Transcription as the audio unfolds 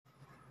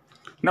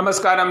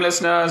Namaskaram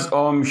listeners,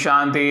 Om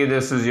Shanti,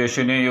 this is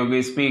Yashune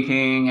Yogi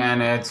speaking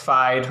and it's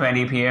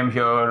 5:20 p.m.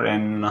 here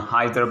in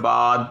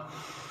Hyderabad.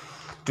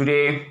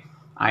 Today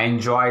I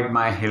enjoyed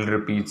my hill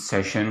repeat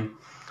session,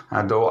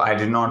 though I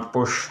did not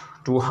push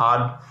too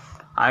hard.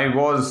 I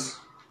was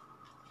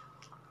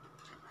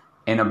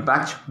in a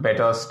much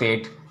better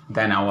state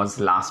than I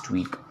was last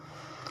week.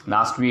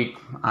 Last week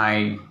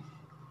I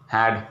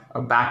had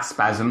a back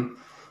spasm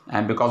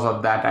and because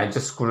of that I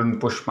just couldn't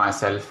push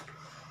myself.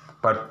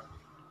 But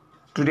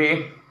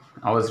today,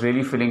 I was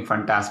really feeling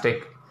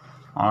fantastic,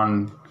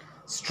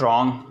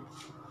 strong.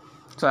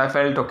 So I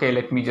felt, okay,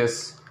 let me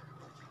just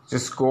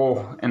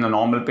go in a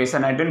normal pace.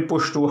 And I didn't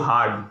push too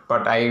hard,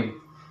 but I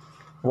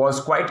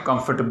was quite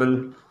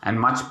comfortable and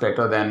much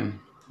better than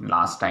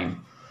last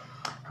time.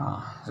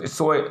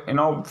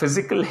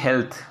 Physical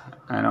health,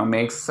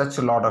 makes such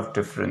a lot of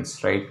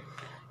difference, right?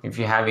 If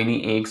you have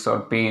any aches or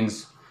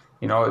pains,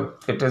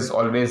 it is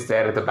always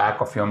there at the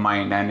back of your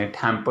mind and it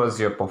hampers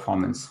your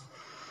performance.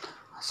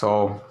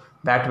 So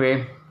that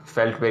way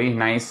felt very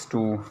nice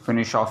to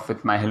finish off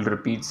with my hill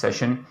repeat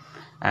session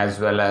as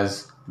well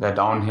as the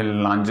downhill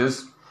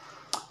lunges.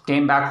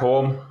 Came back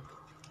home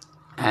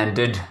and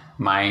did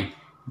my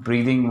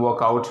breathing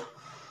workout,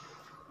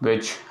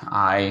 which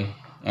I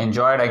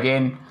enjoyed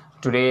again.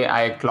 Today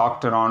I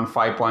clocked around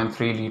 5.3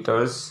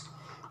 liters,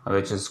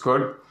 which is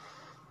good.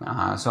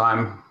 So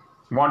I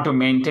want to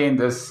maintain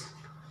this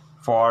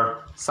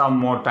for some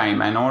more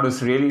time. I want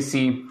to really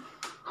see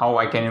how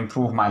I can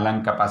improve my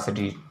lung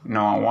capacity.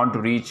 I want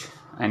to reach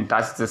and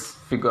touch this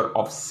figure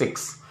of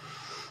 6.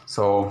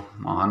 So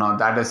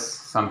that is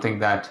something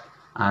that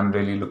I'm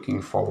really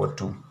looking forward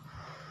to.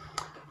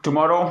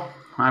 Tomorrow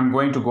I'm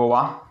going to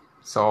Goa.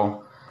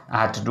 So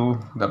I had to do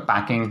the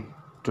packing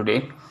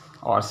today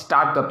or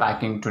start the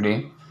packing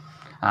today.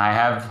 I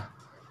have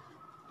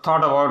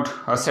thought about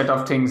a set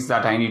of things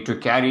that I need to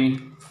carry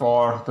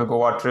for the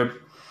Goa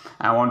trip.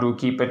 I want to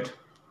keep it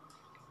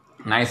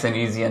nice and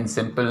easy and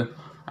simple.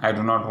 I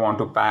do not want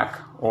to pack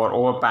or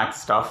overpack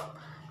stuff.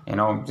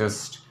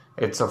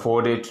 It's a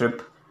 4-day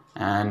trip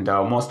and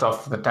most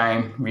of the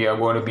time we are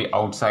going to be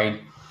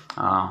outside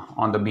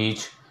on the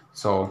beach.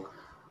 So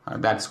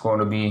that's going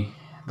to be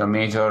the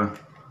major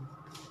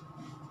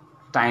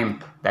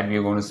time that we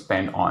are going to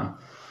spend on.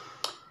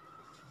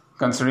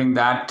 Considering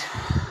that,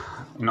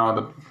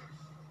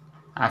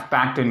 I've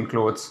packed in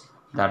clothes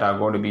that are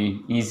going to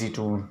be easy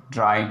to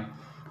dry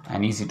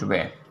and easy to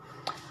wear.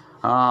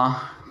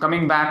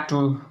 Coming back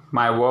to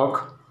my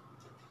work,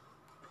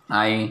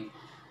 I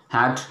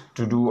had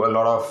to do a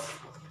lot of,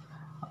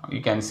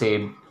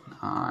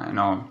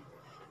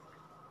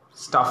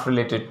 stuff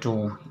related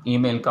to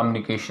email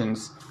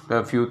communications. There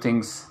are a few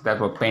things that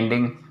were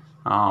pending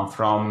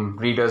from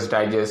Reader's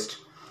Digest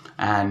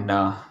and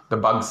the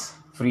bugs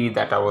free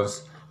that I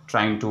was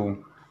trying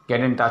to get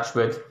in touch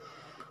with.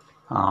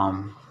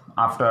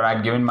 After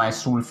I'd given my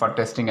stool for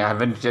testing, I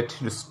haven't yet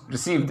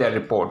received their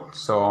report.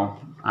 So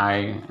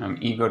I am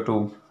eager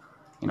to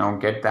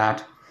get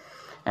that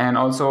and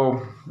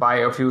also buy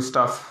a few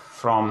stuff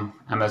from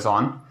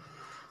Amazon.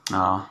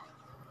 I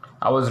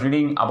was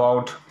reading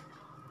about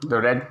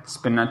the red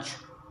spinach,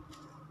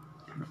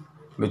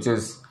 which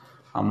is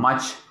a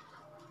much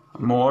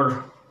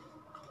more,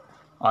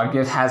 or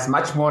it has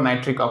much more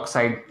nitric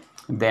oxide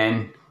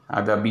than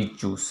the beet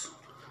juice.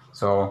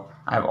 So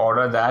I've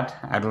ordered that.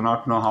 I do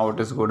not know how it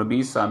is going to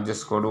be, so I'm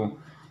just going to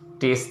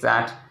taste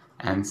that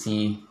and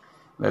see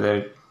whether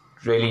it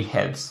really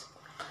helps.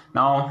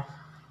 Now,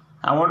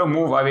 I want to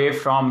move away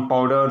from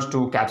powder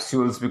to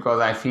capsules because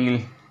I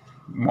feel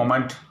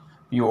moment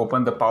you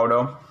open the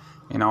powder,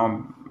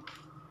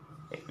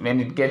 when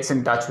it gets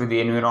in touch with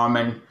the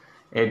environment,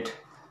 it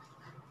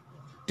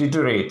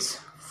deteriorates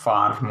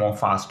far more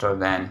faster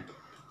than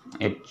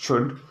it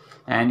should,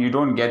 and you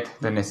don't get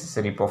the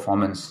necessary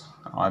performance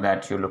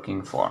that you're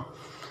looking for.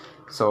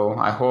 So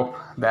I hope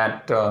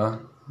that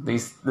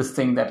this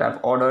thing that I've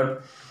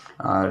ordered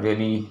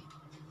really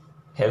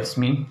helps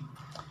me.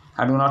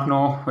 I do not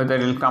know whether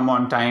it will come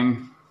on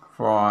time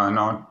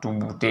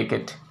to take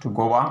it to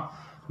Goa,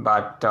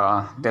 but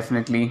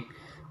definitely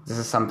this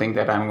is something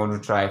that I'm going to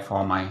try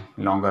for my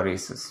longer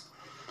races.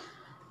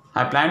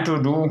 I plan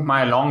to do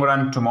my long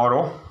run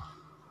tomorrow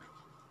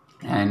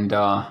and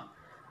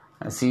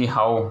see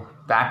how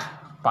that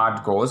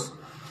part goes.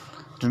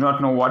 Do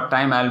not know what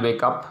time I'll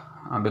wake up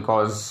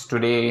because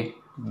today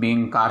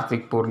being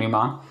Kartik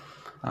Purnima,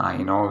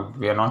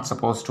 we are not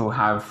supposed to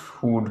have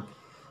food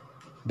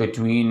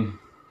between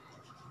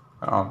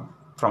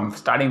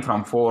starting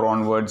from 4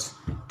 onwards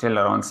till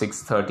around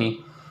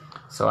 6:30.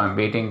 So I'm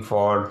waiting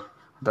for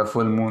the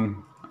full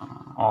moon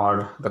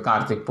or the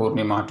Kartik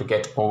Purnima to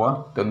get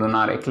over, the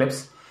lunar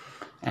eclipse,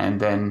 and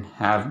then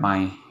have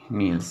my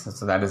meals.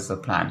 So that is the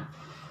plan.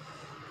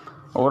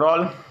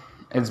 Overall,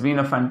 it's been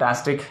a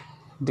fantastic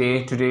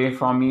day today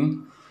for me.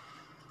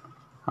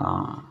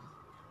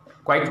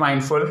 Quite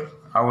mindful,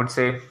 I would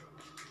say,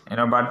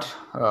 but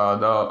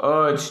the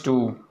urge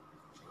to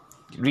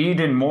read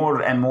in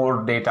more and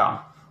more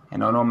data,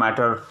 no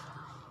matter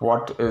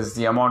what is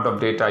the amount of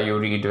data you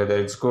read, whether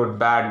it's good,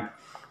 bad.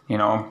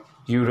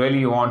 You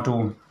really want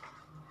to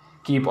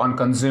keep on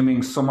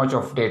consuming so much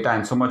of data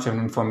and so much of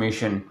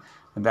information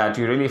that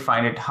you really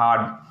find it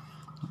hard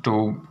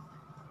to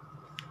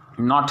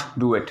not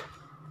do it.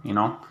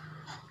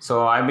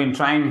 So I've been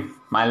trying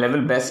my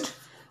level best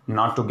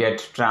not to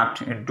get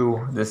trapped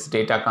into this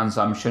data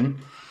consumption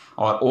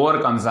or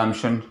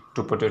overconsumption,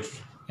 to put it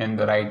in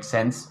the right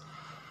sense.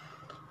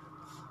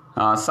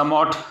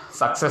 Somewhat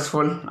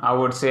successful, I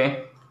would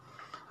say,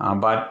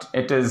 but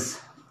it is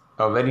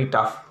a very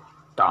tough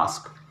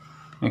task.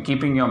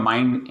 Keeping your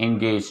mind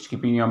engaged,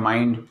 keeping your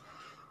mind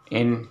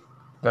in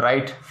the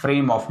right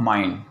frame of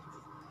mind,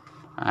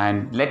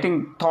 and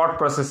letting thought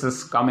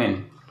processes come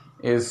in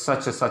is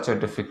such a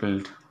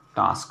difficult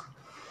task.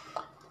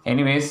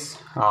 Anyways,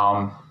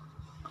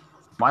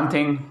 one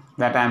thing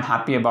that I'm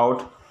happy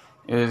about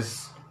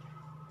is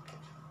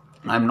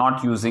I'm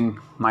not using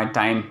my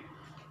time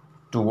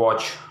to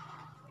watch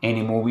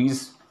any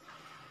movies.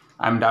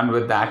 I'm done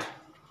with that.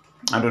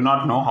 I do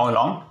not know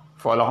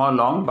for how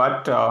long,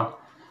 but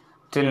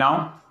till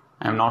now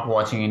I'm not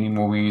watching any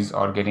movies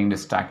or getting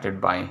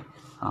distracted by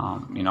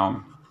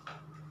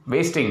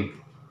wasting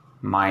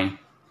my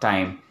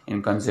time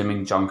in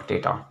consuming junk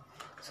data.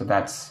 So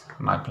that's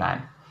my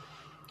plan.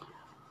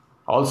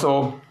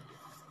 Also,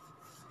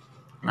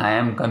 I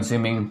am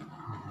consuming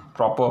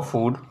proper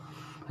food.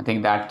 I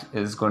think that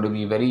is going to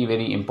be very,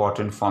 very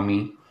important for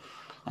me.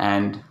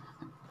 And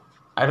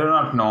I do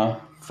not know,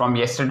 from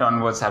yesterday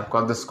onwards, I've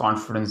got this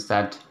confidence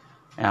that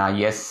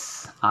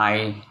yes,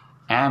 I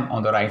am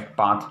on the right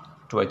path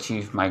to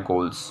achieve my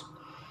goals.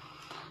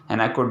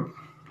 And I could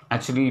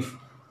actually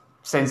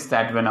sense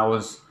that when I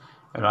was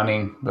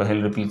running the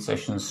hill repeat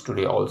sessions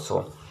today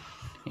also.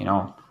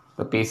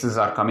 The paces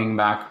are coming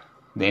back,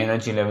 the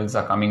energy levels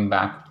are coming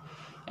back,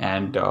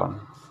 and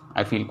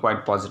I feel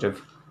quite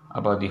positive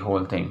about the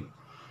whole thing.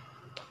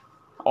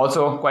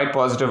 Also quite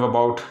positive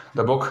about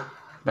the book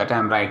that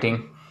I'm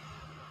writing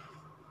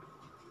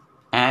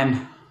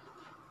and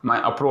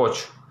my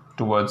approach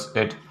towards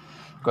it,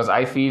 because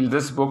I feel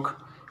this book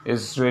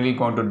is really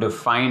going to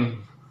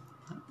define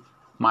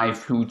my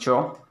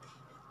future,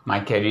 my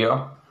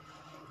career,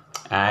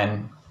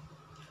 and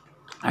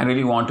I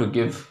really want to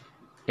give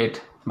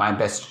it my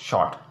best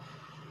shot.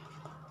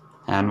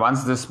 And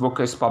once this book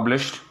is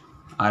published,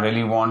 I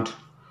really want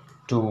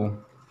to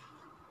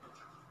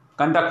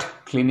conduct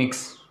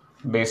clinics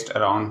based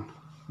around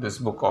this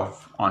book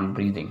on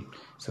breathing.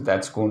 So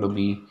that's going to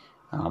be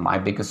my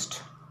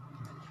biggest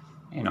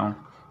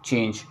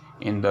change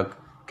in the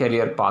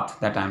career path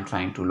that I'm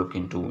trying to look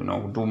into.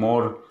 Do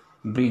more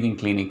breathing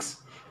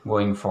clinics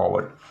going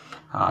forward.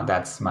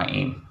 That's my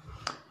aim.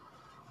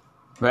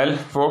 Well,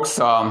 folks,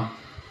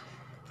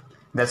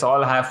 that's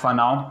all I have for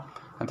now.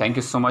 And thank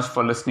you so much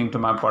for listening to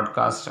my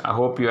podcast. I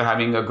hope you're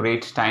having a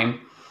great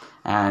time.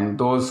 And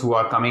those who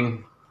are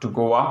coming to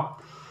Goa,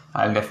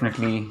 I'll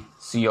definitely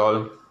see you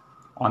all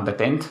on the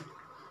 10th.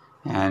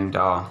 And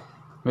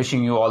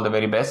wishing you all the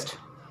very best.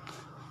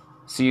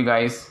 See you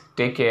guys.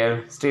 Take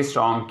care. Stay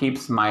strong. Keep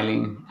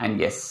smiling. And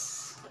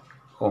yes,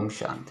 Om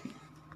Shanti.